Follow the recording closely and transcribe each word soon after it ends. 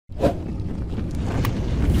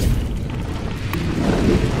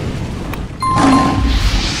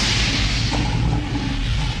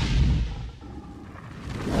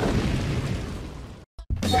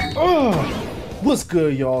What's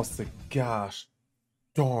good, y'all? It's the gosh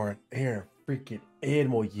darn Aaron freaking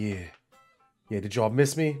animal. Yeah, did y'all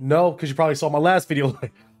miss me? No, because you probably saw my last video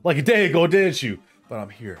like a day ago, didn't you? But I'm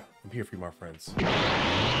here for you, my friends.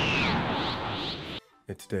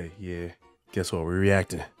 And today, yeah, guess what? We're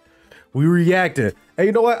reacting. Hey,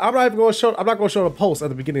 you know what? I'm not gonna show the post at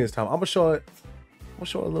the beginning of this time. I'm gonna show it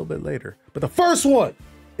a little bit later. But the first one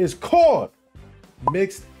is called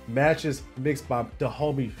Mixed Matches, mixed by the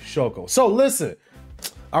homie Shoukoe. So listen,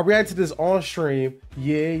 I reacted to this on stream,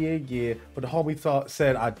 yeah, but the homie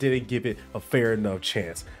said I didn't give it a fair enough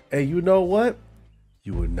chance. And you know what?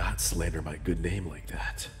 You would not slander my good name like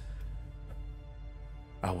that.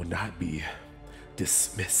 I will not be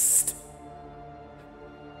dismissed.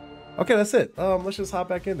 Okay, that's it. Let's just hop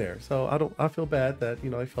back in there. So I feel bad that,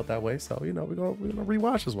 I felt that way. So, we're gonna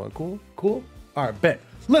rewatch this one. Cool. All right, bet.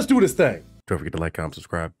 Let's do this thing. Don't forget to like, comment,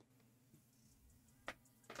 subscribe.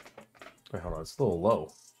 Wait, hold on, it's a little low.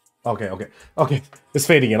 Okay. It's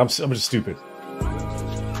fading in. I'm just stupid.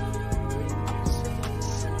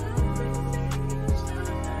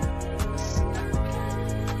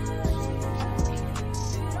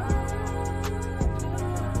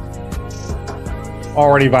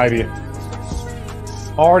 Already vibey.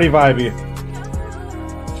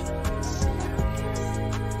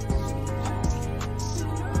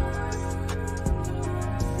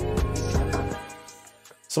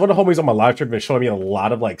 Some of the homies on my live stream have been showing me a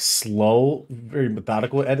lot of like slow, very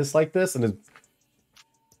methodical edits like this, and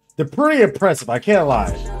they're pretty impressive, I can't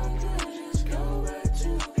lie.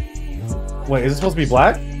 Wait, is it supposed to be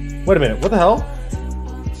black? Wait a minute, what the hell?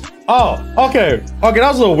 Oh, okay, that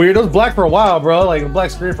was a little weird. It was black for a while, bro, like a black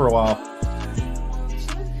screen for a while.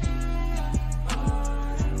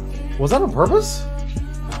 Was that on purpose?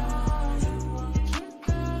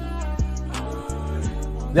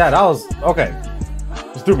 Yeah, that was, okay.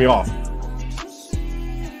 Just threw me off.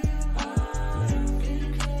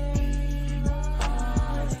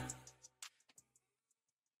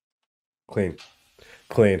 Clean.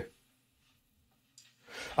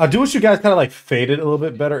 I do wish you guys kind of like faded a little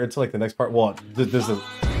bit better into like the next part. Well,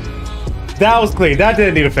 that was clean. That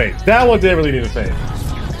didn't need a fade. That one didn't really need a fade.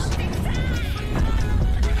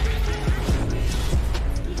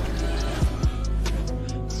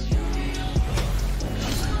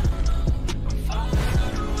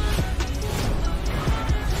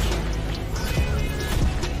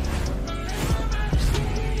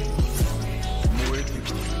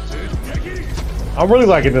 I'm really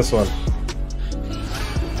liking this one.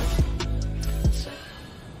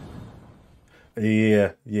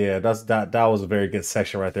 Yeah, that was a very good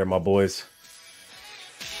section right there, my boys.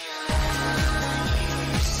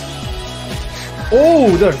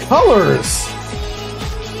 Oh, the colors!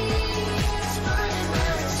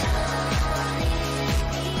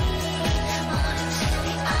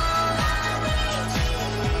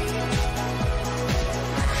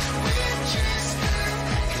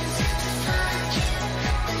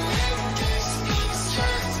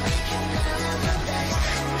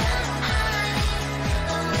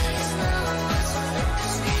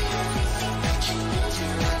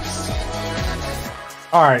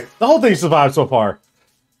 All right, the whole thing survived so far.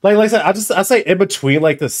 Like I said, I say in between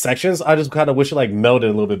like the sections, I just kind of wish it like melded a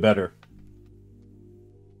little bit better.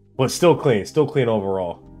 But still clean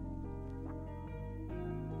overall.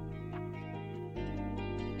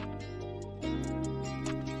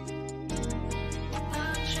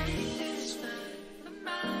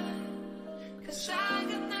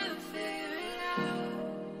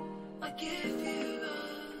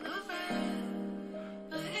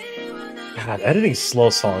 God, editing slow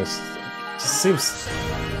songs just seems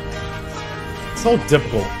so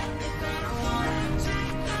difficult.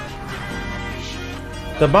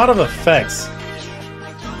 The amount of effects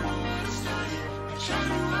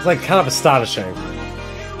is like kind of astonishing.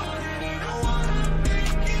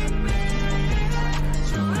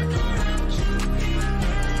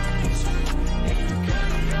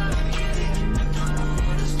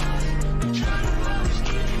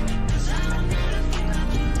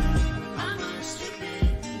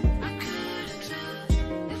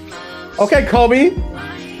 Okay, Kobe.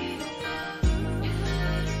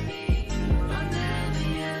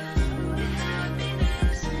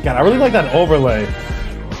 God, I really like that overlay.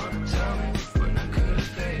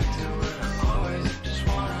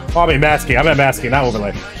 Oh, I mean masking. I meant masking, not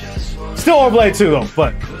overlay. Still overlay too, though,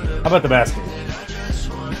 but how about the masking?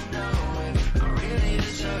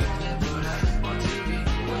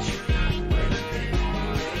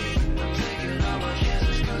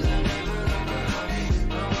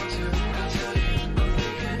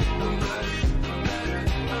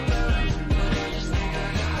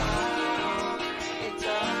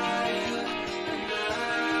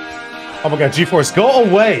 Oh my god, G-Force, go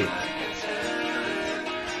away!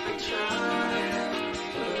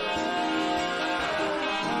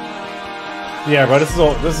 Yeah, bro, this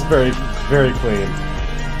is very, very clean.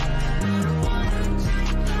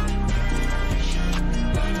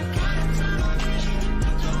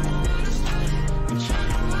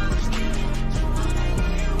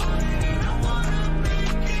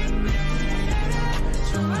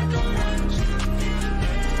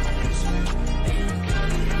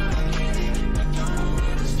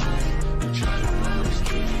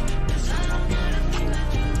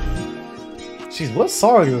 Jeez, what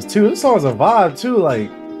song is this too? This song is a vibe too, like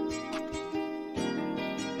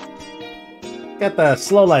got that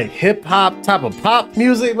slow like hip hop type of pop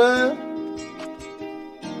music, man.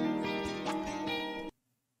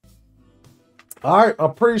 Alright,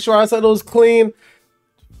 I'm pretty sure I said it was clean.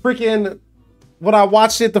 Freaking when I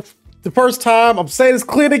watched it the first time, I'm saying it's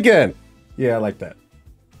clean again. Yeah, I like that.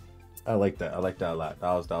 I like that. I like that a lot.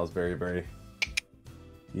 That was very, very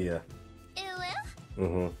yeah.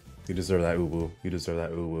 Mm-hmm. You deserve that uwu. You deserve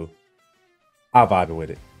that uwu. I'm vibing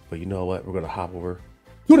with it. But you know what? We're gonna hop over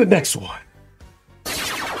to the next one.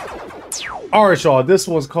 Alright, y'all. This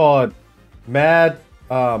one's called MAD.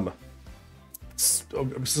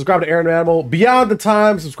 Subscribe to Aaron Animal. Beyond the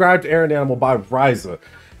Time, subscribe to Aaron Animal by Raiza.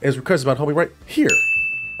 It's requested by homie right here.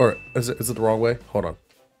 Or is it the wrong way? Hold on.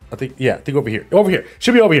 I think over here. Over here.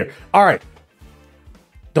 Should be over here. Alright.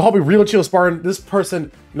 The homie Real Chill Spartan, this person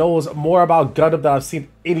knows more about Gundam than I've seen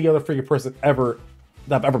any other freaking person ever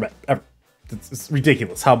that I've ever met. Ever. It's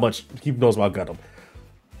ridiculous how much he knows about Gundam.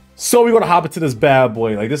 So we're gonna hop into this bad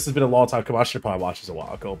boy. Like, this has been a long time coming. I should probably watch this a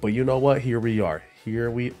while ago. But you know what? Here we are. Here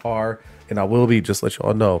we are. And I will be, just let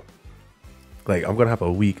y'all know, like, I'm gonna have a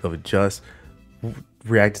week of just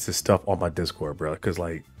reacting to stuff on my Discord, bro. Cause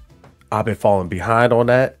like I've been falling behind on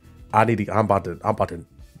that. I'm about to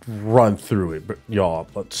run through it, but y'all,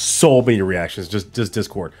 but so many reactions, just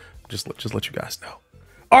Discord, just let you guys know.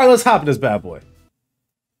 All right, let's hop in this bad boy.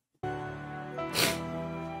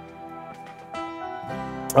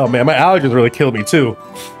 Oh man, my allergies really killed me too.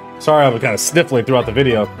 Sorry, I'm kind of sniffling throughout the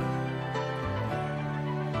video.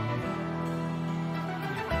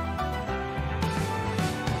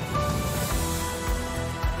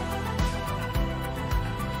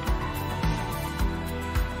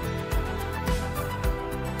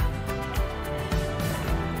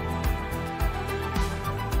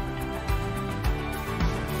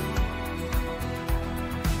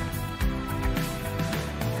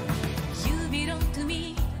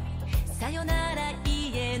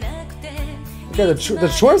 Okay, the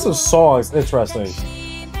choice of songs is interesting.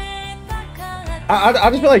 I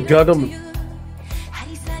just feel like Gundam.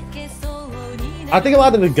 I think a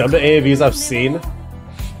lot of the Gundam AMVs I've seen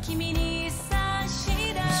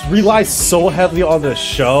rely so heavily on the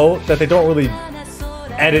show that they don't really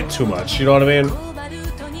edit too much. You know what I mean?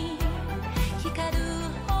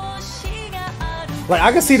 Like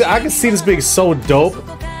I can see this being so dope,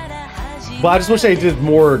 but I just wish they did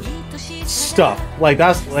more stuff. Like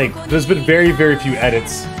that's like there's been very, very few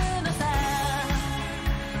edits.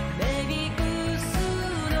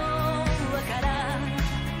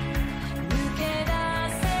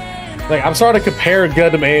 Like I'm starting to compare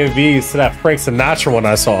Gundam AMVs to that Frank Sinatra one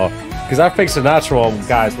I saw, because that Frank Sinatra one,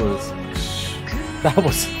 guys,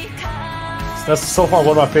 that's so far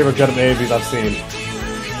one of my favorite Gundam AMVs I've seen.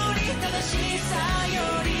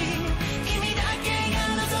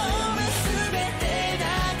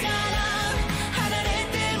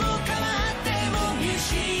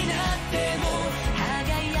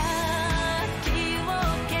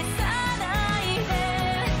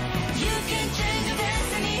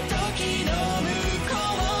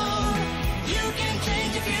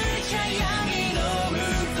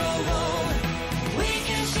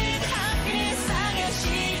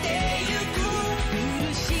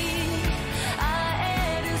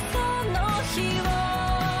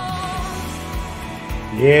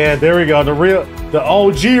 Yeah, there we go. The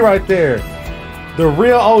OG right there. The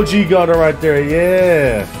real OG Gundam right there.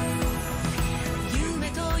 Yeah.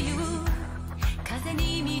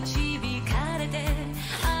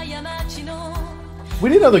 We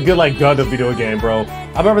need another good like Gundam video game, bro.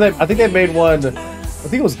 I remember I think they made one. I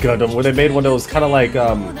think it was Gundam where they made one that was kind of like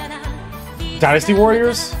Dynasty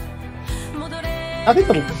Warriors. I think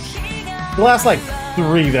the last like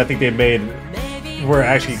 3 that I think they made were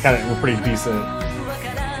actually were pretty decent.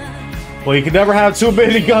 Well, you can never have too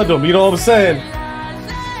many Gundam, you know what I'm saying?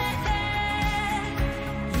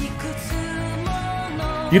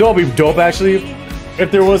 You know what would be dope, actually?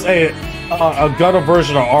 If there was a Gundam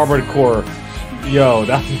version of Armored Core. Yo,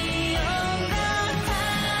 that'd be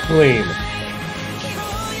clean.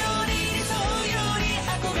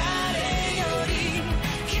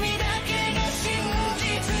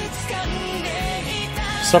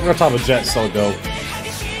 Surfing on top of Jet, so dope.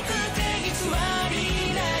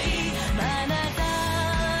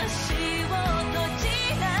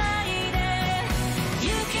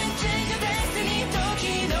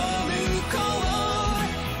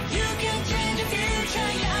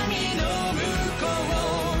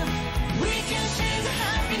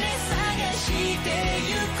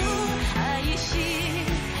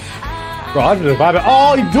 Bro, I'm just vibing.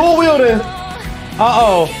 Oh, he dual wielding.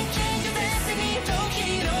 Uh-oh.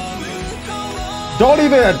 Don't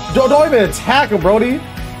even attack him, Brody.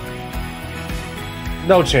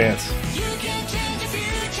 No chance.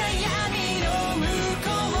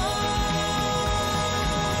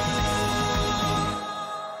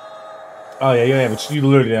 Oh yeah, you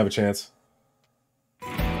literally didn't have a chance.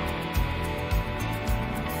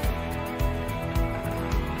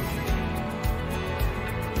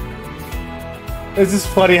 It's just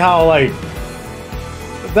funny how like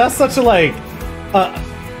that's such a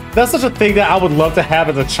that's such a thing that I would love to have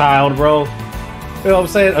as a child, bro. You know what I'm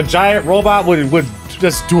saying? A giant robot would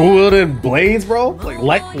just dual wield in blades, bro. Like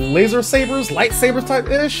light laser sabers, lightsabers type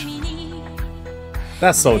ish.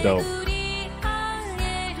 That's so dope.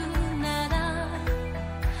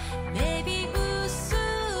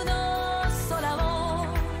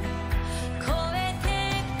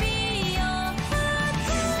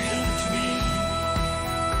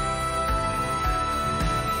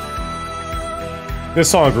 This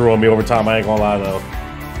song grew on me over time, I ain't gonna lie though.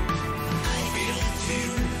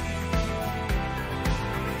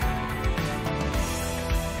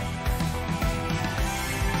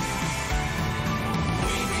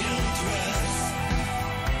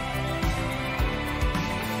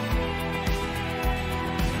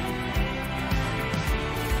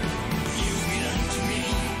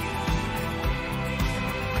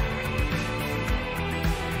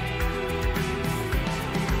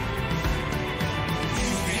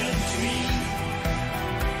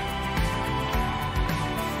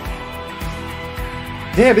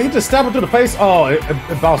 Damn, did he just stab him through the face? Oh, it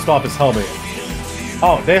bounced off his helmet.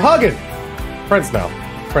 Oh, they hugging. Friends now.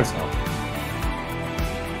 Friends now.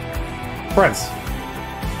 Friends.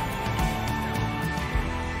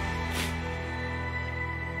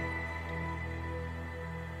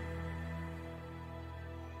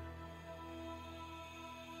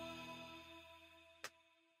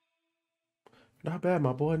 Not bad,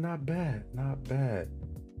 my boy. Not bad. Not bad.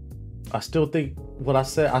 I still think what I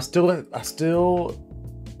said.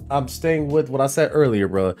 I'm staying with what I said earlier,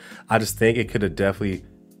 bro. I just think it could have definitely.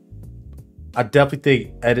 I definitely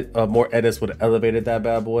think more edits would have elevated that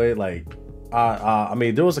bad boy. Like, I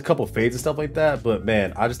mean, there was a couple fades and stuff like that, but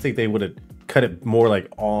man, I just think they would have cut it more like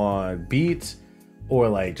on beat, or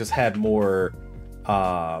like just had more,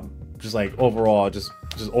 just like overall, just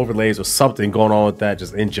overlays or something going on with that.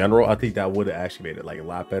 Just in general, I think that would have actually made it like a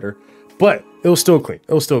lot better. But it was still clean.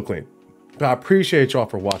 It was still clean. But I appreciate y'all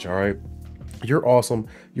for watching. All right. You're awesome.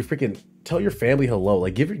 You freaking tell your family hello.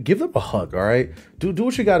 Like give them a hug. All right. Do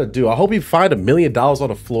what you got to do. I hope you find $1 million on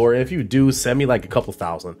the floor. If you do, send me like a couple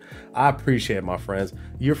thousand. I appreciate it, my friends.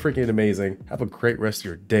 You're freaking amazing. Have a great rest of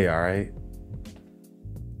your day. All right.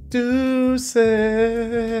 Deuces.